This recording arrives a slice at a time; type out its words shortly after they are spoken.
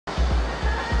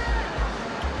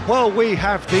Well, we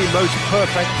have the most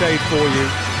perfect day for you.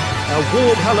 A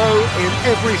warm hello in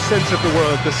every sense of the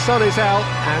word. The sun is out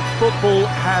and football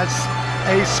has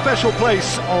a special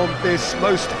place on this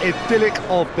most idyllic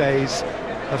of days.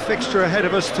 A fixture ahead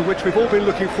of us to which we've all been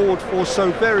looking forward for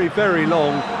so very, very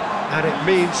long, and it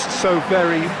means so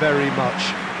very, very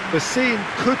much. The scene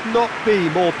could not be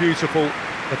more beautiful.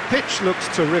 The pitch looks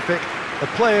terrific. The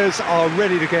players are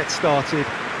ready to get started,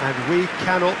 and we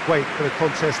cannot wait for the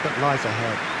contest that lies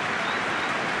ahead.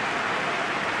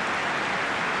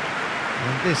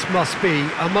 And this must be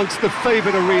amongst the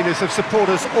favoured arenas of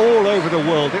supporters all over the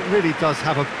world. It really does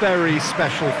have a very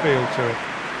special feel to it.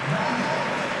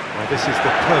 Well, this is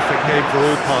the perfect game for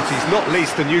all parties, not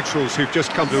least the neutrals who've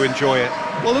just come to enjoy it.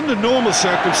 Well, under normal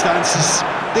circumstances,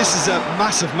 this is a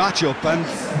massive match-up, and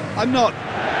I'm not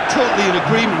totally in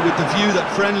agreement with the view that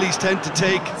friendlies tend to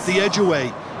take the edge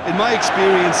away. In my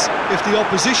experience, if the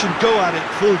opposition go at it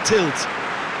full tilt,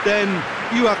 then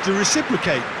you have to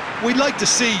reciprocate. We'd like to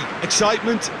see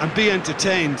excitement and be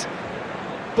entertained,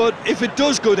 but if it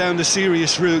does go down the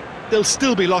serious route, there'll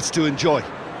still be lots to enjoy.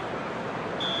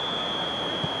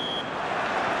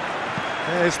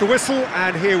 There's the whistle,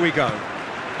 and here we go.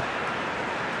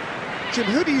 Jim,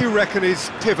 who do you reckon is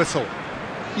pivotal?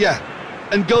 Yeah,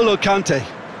 N'Golo Kante.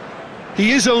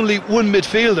 He is only one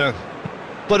midfielder,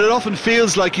 but it often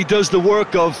feels like he does the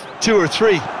work of two or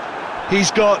three. He's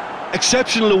got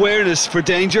exceptional awareness for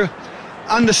danger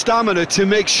and the stamina to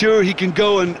make sure he can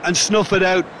go and snuff it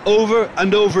out over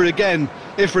and over again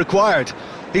if required.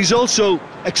 He's also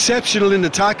exceptional in the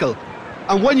tackle,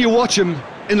 and when you watch him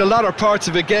in the latter parts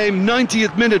of a game,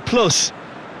 90th minute plus,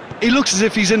 he looks as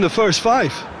if he's in the first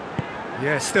five.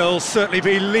 Yes, they'll certainly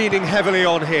be leaning heavily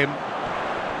on him.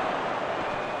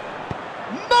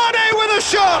 Mane with a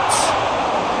shot!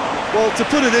 Well, to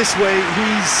put it this way,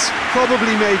 he's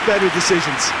probably made better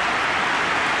decisions.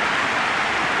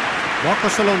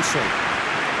 Marcos Alonso.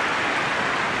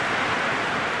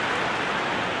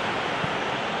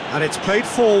 And it's played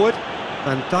forward.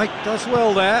 Van Dijk does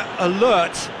well there,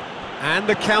 alert. And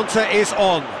the counter is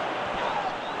on.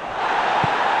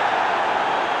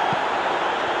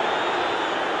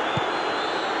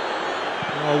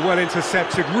 Oh, well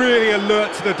intercepted, really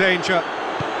alert to the danger.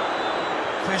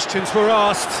 Questions were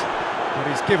asked, but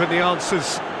he's given the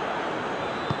answers.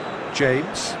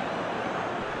 James.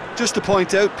 Just to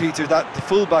point out, Peter, that the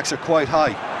fullbacks are quite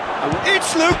high.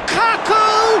 It's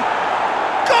Lukaku!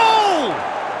 Goal!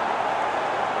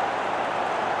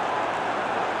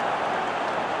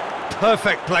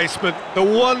 Perfect placement, the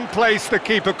one place the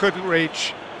keeper couldn't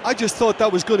reach. I just thought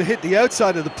that was going to hit the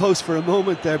outside of the post for a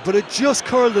moment there, but it just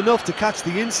curled enough to catch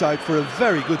the inside for a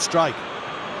very good strike.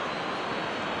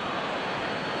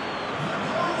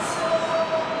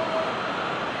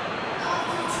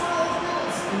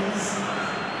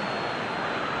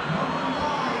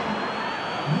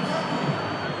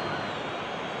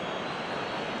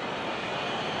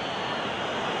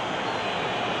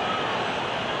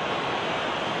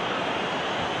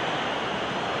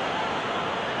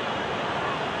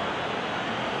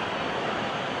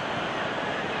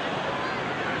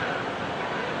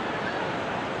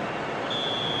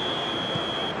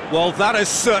 Well, that has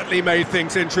certainly made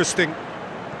things interesting.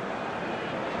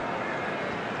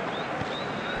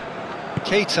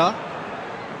 Keita.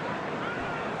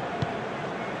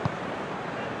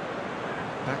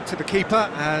 Back to the keeper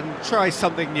and try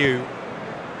something new.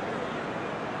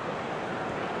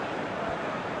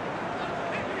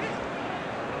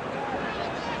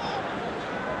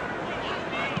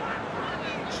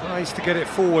 Tries to get it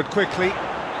forward quickly.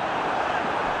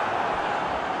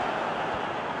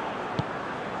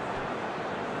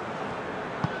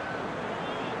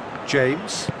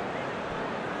 James.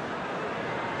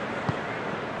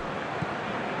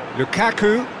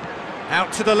 Lukaku.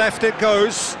 Out to the left it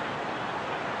goes.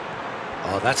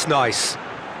 Oh, that's nice.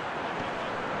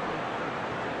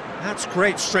 That's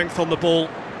great strength on the ball.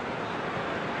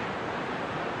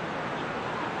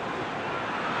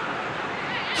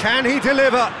 Can he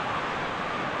deliver?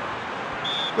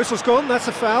 Whistle's gone, that's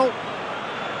a foul.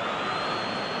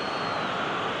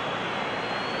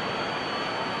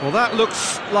 Well, that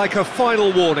looks like a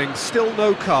final warning, still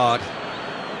no card.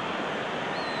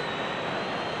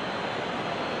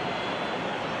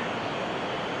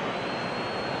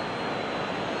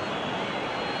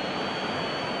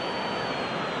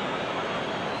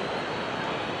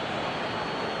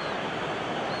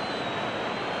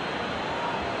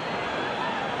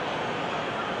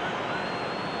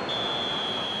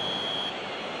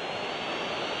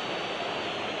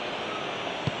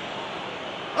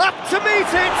 Up to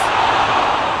meet it!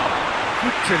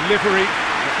 Good delivery,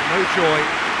 but no joy.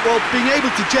 Well, being able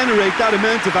to generate that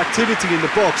amount of activity in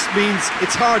the box means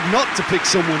it's hard not to pick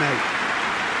someone out.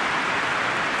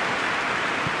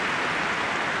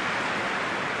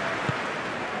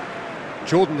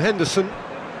 Jordan Henderson.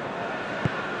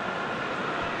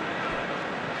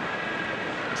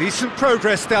 Decent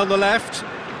progress down the left.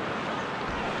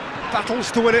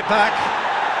 Battles to win it back.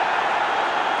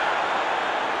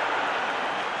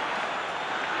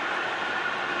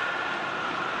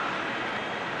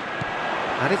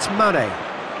 And it's Mane.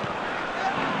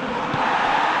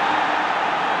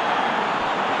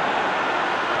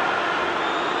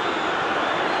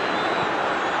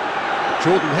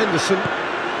 Jordan Henderson.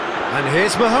 And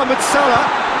here's Mohamed Salah.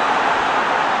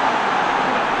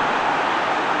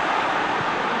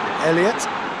 Elliott.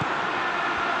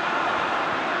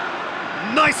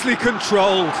 Nicely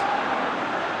controlled.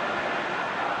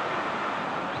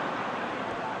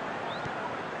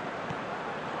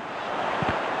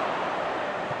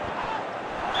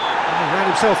 He ran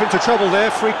himself into trouble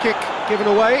there, free kick given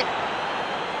away.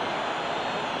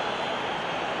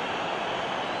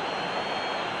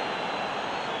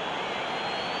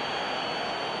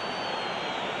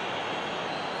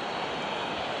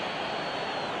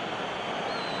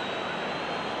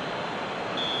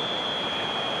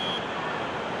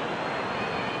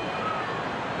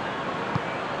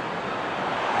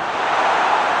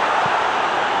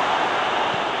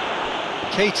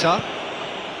 Keita,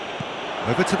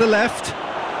 over to the left.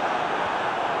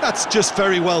 That's just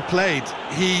very well played.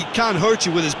 He can't hurt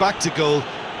you with his back to goal,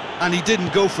 and he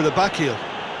didn't go for the back heel.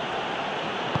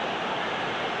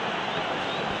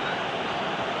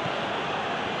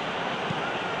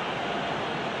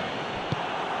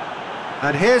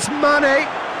 And here's Mane.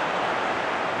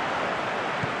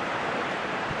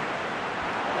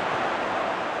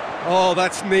 Oh,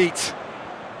 that's neat.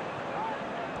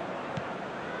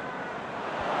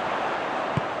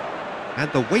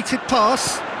 And the weighted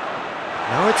pass.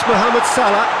 Now it's Mohamed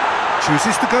Salah.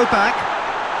 Chooses to go back.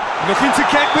 Looking to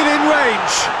get within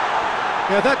range.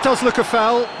 Yeah, that does look a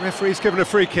foul. Referee's given a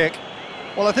free kick.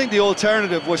 Well, I think the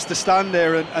alternative was to stand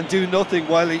there and do nothing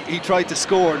while he tried to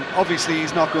score. And obviously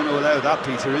he's not going to allow that,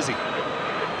 Peter, is he?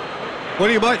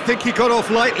 Well, you might think he got off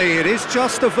lightly. It is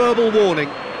just a verbal warning.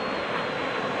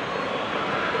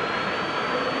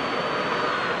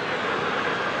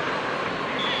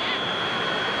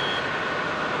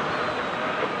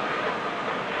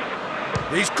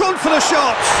 He's gone for the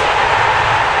shot!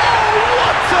 Oh,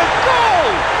 what a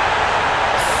goal!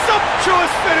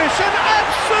 Sumptuous finish, an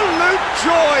absolute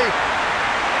joy!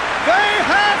 They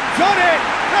have done it!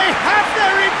 They have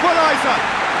their equaliser!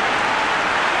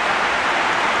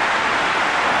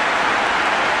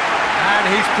 And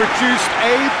he's produced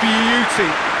a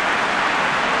beauty.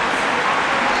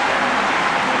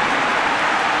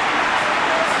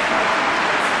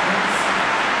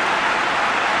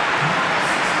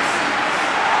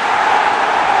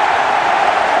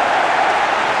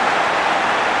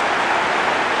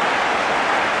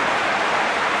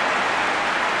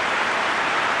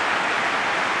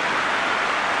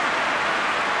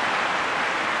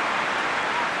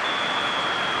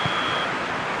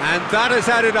 And that has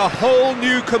added a whole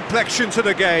new complexion to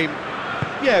the game.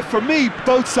 Yeah, for me,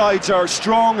 both sides are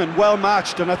strong and well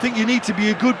matched, and I think you need to be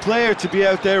a good player to be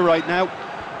out there right now.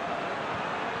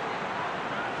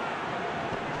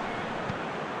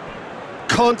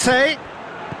 Conte.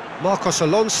 Marcos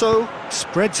Alonso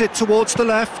spreads it towards the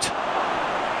left.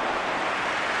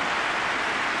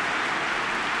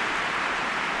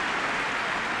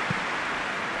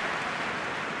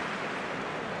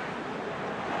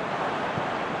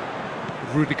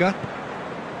 Rudiger.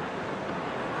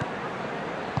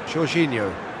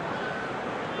 Jorginho.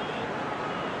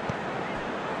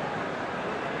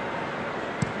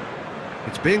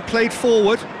 It's being played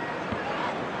forward.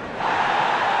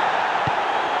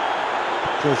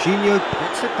 Jorginho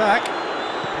gets it back.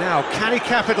 Now, can he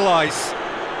capitalise?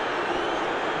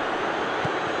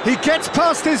 He gets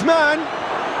past his man.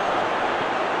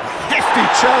 Hefty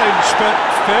challenge, but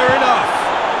fair enough.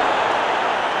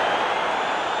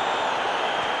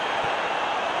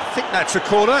 I think that's a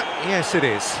corner. Yes, it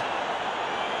is.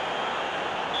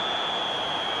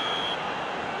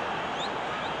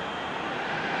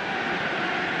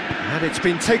 And it's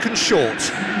been taken short.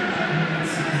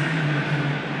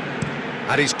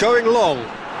 And he's going long. And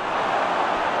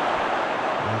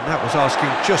that was asking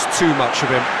just too much of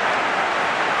him.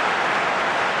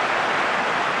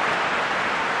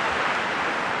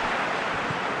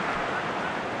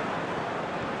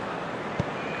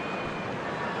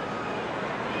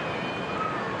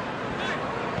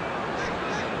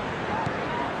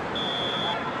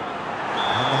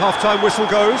 Half-time whistle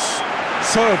goes.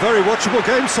 So, a very watchable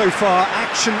game so far.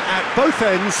 Action at both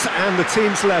ends and the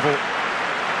team's level.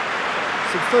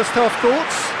 Some first half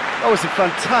thoughts? That was a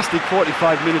fantastic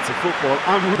 45 minutes of football.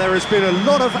 There has been a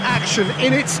lot of action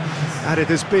in it, and it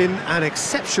has been an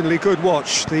exceptionally good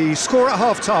watch. The score at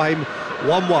half-time,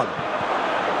 1-1.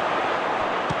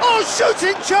 Oh,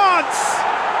 shooting chance!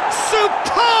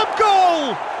 Superb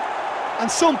goal! And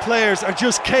some players are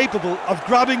just capable of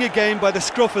grabbing a game by the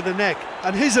scruff of the neck,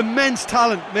 and his immense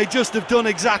talent may just have done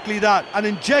exactly that and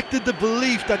injected the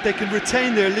belief that they can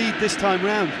retain their lead this time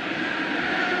round.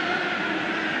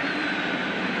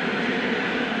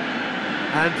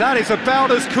 And that is about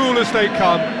as cool as they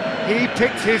come. He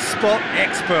picked his spot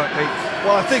expertly.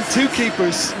 Well, I think two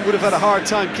keepers would have had a hard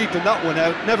time keeping that one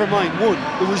out, never mind one.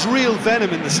 There was real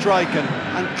venom in the strike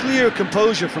and clear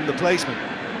composure from the placement.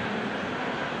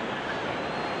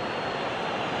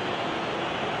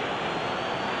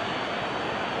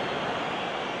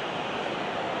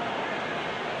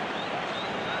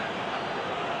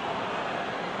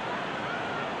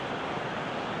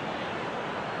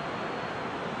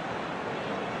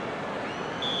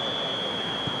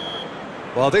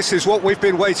 Well, this is what we've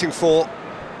been waiting for.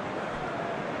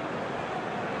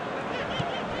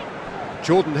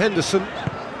 Jordan Henderson.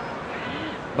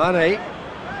 Mane.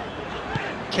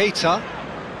 Keita.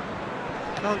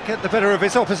 Can't get the better of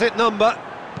his opposite number.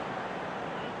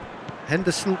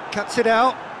 Henderson cuts it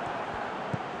out.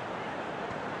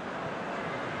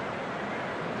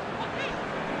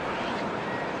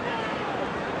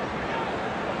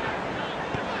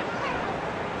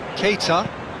 Keita.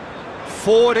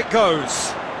 Forward it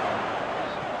goes.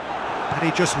 And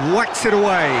he just whacks it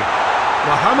away.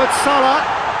 Mohamed Salah.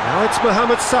 Now it's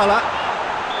Mohamed Salah.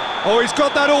 Oh, he's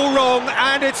got that all wrong,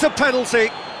 and it's a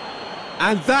penalty.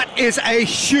 And that is a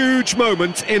huge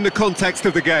moment in the context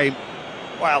of the game.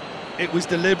 Well, it was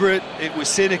deliberate, it was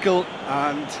cynical,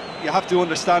 and you have to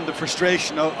understand the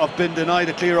frustration of being denied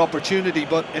a clear opportunity,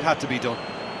 but it had to be done.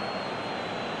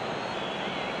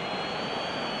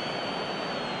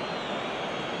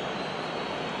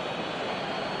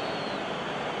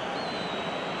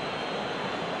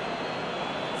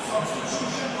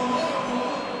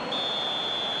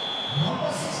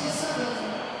 Number 67,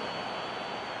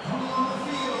 coming on the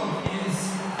field is...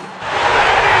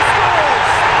 And he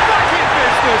scores! Back in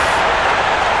business!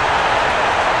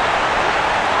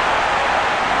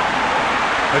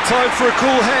 A time for a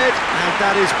cool head, and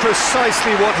that is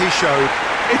precisely what he showed.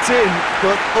 It's in,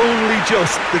 but only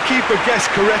just. The keeper guessed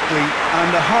correctly, and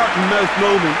the heart and mouth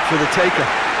moment for the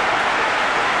taker.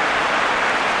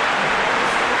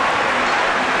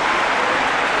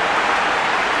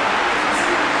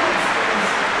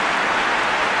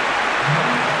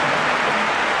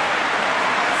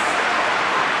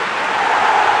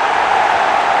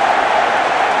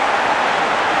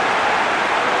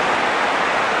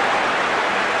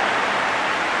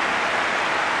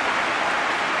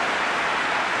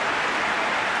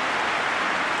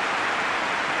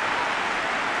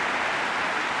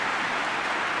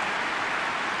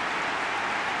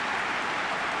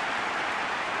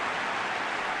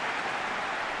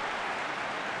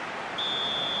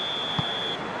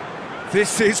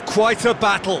 This is quite a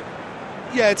battle.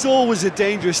 Yeah, it's always a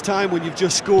dangerous time when you've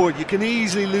just scored. You can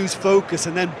easily lose focus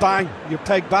and then bang, you're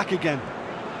pegged back again.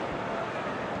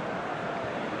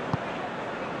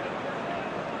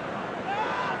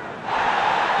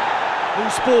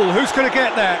 Loose ball, who's going to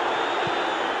get there?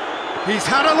 He's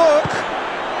had a look.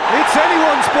 It's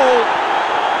anyone's ball.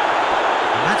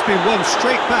 And that's been won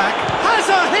straight back. Has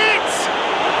a hit!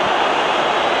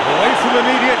 Away from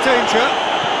immediate danger.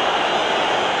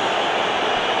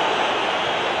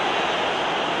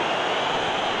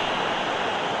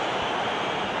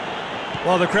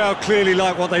 Well, the crowd clearly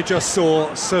like what they just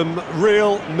saw. Some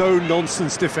real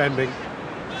no-nonsense defending.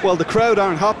 Well, the crowd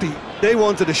aren't happy. They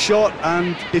wanted a shot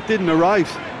and it didn't arrive.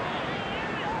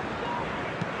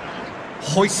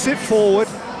 Hoists it forward.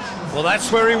 Well,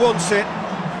 that's where he wants it.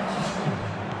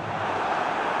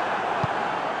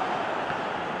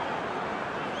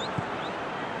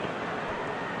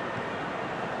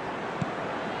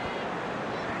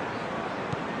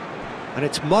 And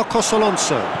it's Marcos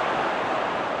Alonso.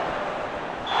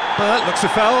 That looks a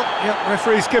foul. Yep,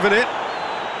 referee's given it.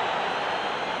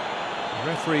 The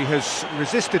referee has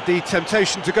resisted the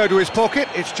temptation to go to his pocket.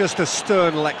 It's just a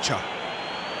stern lecture.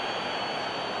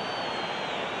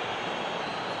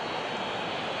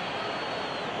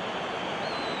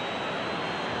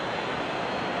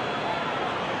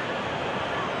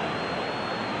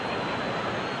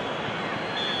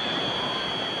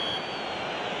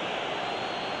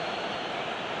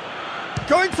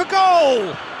 Going for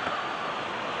goal!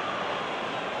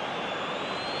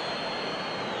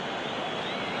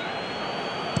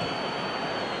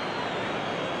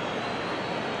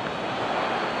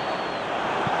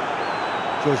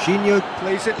 Jorginho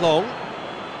plays it long.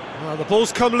 Well, the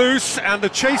ball's come loose and the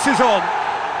chase is on.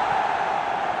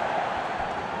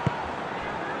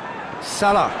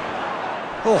 Salah.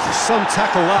 Oh, some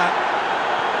tackle that.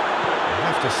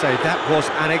 I have to say, that was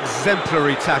an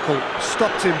exemplary tackle.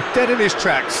 Stopped him dead in his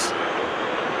tracks.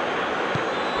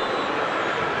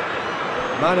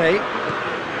 Mane.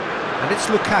 And it's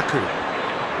Lukaku.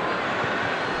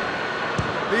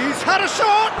 He's had a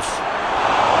shot!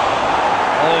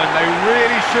 Oh, and they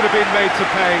really should have been made to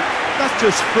pay. That's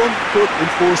just front foot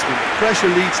enforcement. Pressure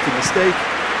leads to mistake,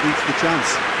 leads to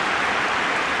chance.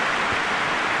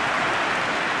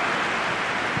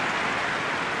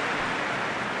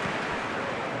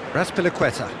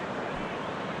 Raspilicueta.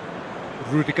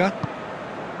 Rudiger.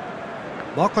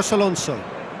 Marcos Alonso.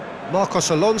 Marcos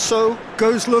Alonso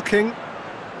goes looking.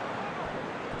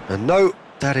 And no,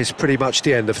 that is pretty much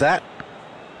the end of that.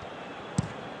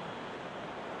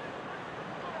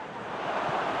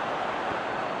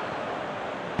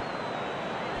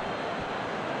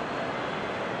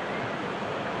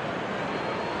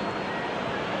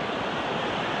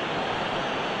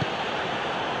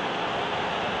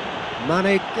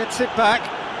 Mane gets it back.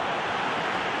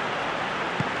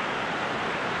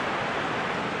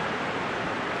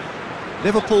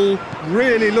 Liverpool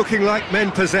really looking like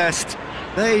men possessed.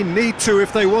 They need to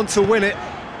if they want to win it.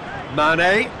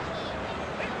 Mane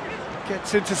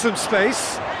gets into some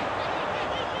space.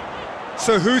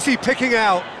 So who's he picking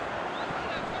out?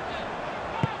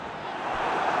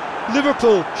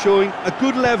 Liverpool showing a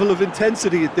good level of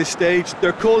intensity at this stage.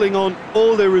 They're calling on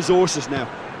all their resources now.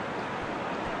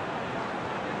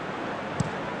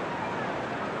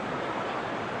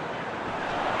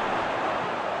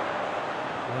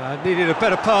 Needed a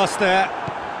better pass there.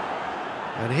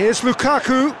 And here's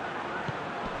Lukaku.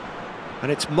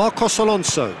 And it's Marcos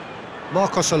Alonso.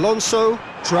 Marcos Alonso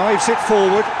drives it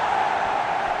forward.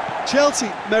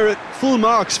 Chelsea merit full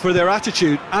marks for their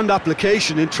attitude and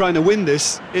application in trying to win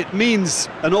this. It means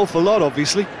an awful lot,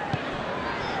 obviously.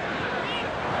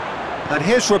 And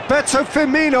here's Roberto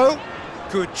Firmino.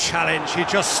 Good challenge, he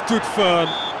just stood firm.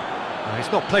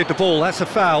 He's not played the ball, that's a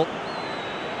foul.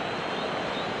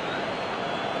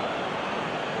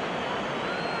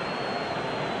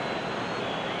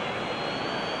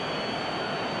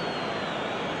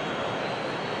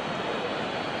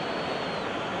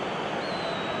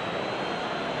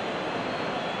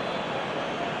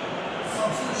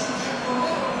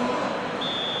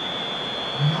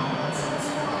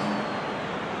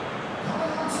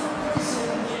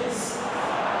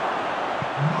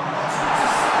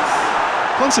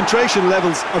 Concentration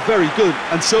levels are very good,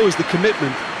 and so is the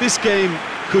commitment. This game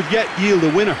could yet yield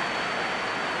a winner.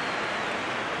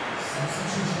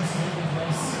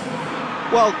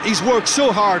 Well, he's worked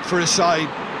so hard for his side,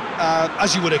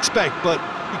 as you would expect, but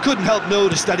you couldn't help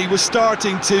notice that he was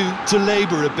starting to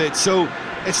labour a bit, so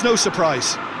it's no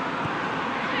surprise.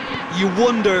 You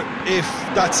wonder if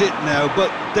that's it now,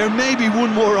 but there may be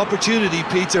one more opportunity,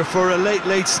 Peter, for a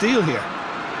late steal here.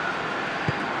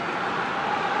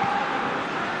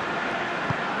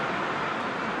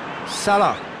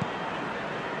 Salah.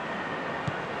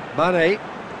 Mane.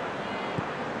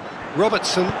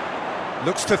 Robertson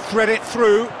looks to thread it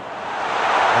through.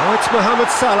 Now it's Mohamed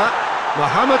Salah.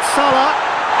 Mohamed Salah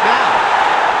now.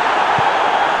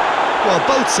 Well,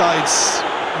 both sides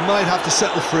might have to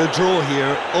settle for a draw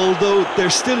here, although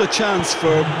there's still a chance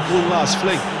for one last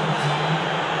fling.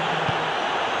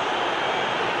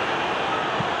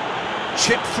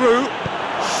 Chip through.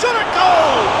 Shot at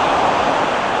goal!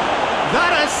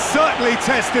 That has certainly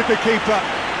tested the keeper.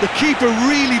 The keeper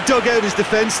really dug out his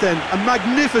defence then. A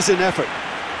magnificent effort.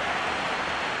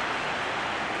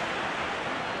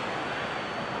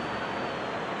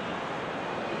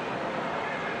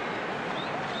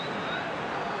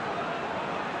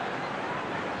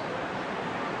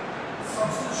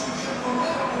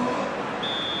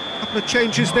 Couple of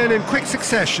changes then in quick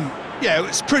succession. Yeah,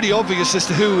 it's pretty obvious as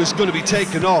to who was going to be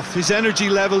taken off. His energy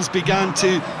levels began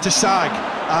to sag,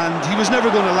 and he was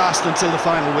never going to last until the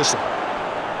final whistle.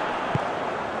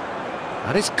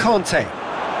 And it's Conte.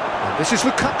 And this is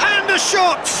Lukaku. And a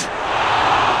shot!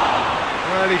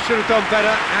 Well, he should have done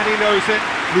better, and he knows it.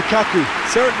 Lukaku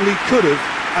certainly could have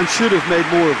and should have made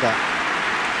more of that.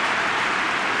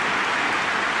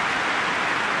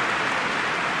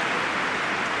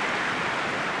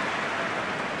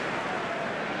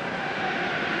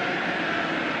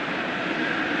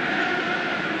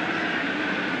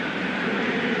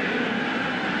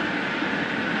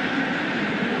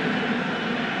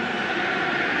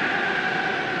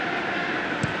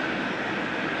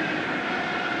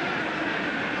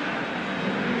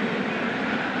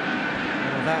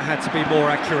 That had to be more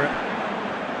accurate.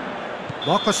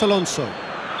 Marcos Alonso.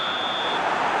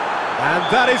 And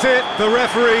that is it, the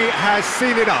referee has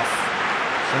seen enough.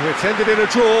 So it's ended in a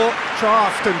draw,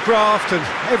 draft and graft and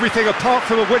everything apart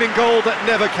from a winning goal that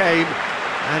never came.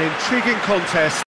 An intriguing contest.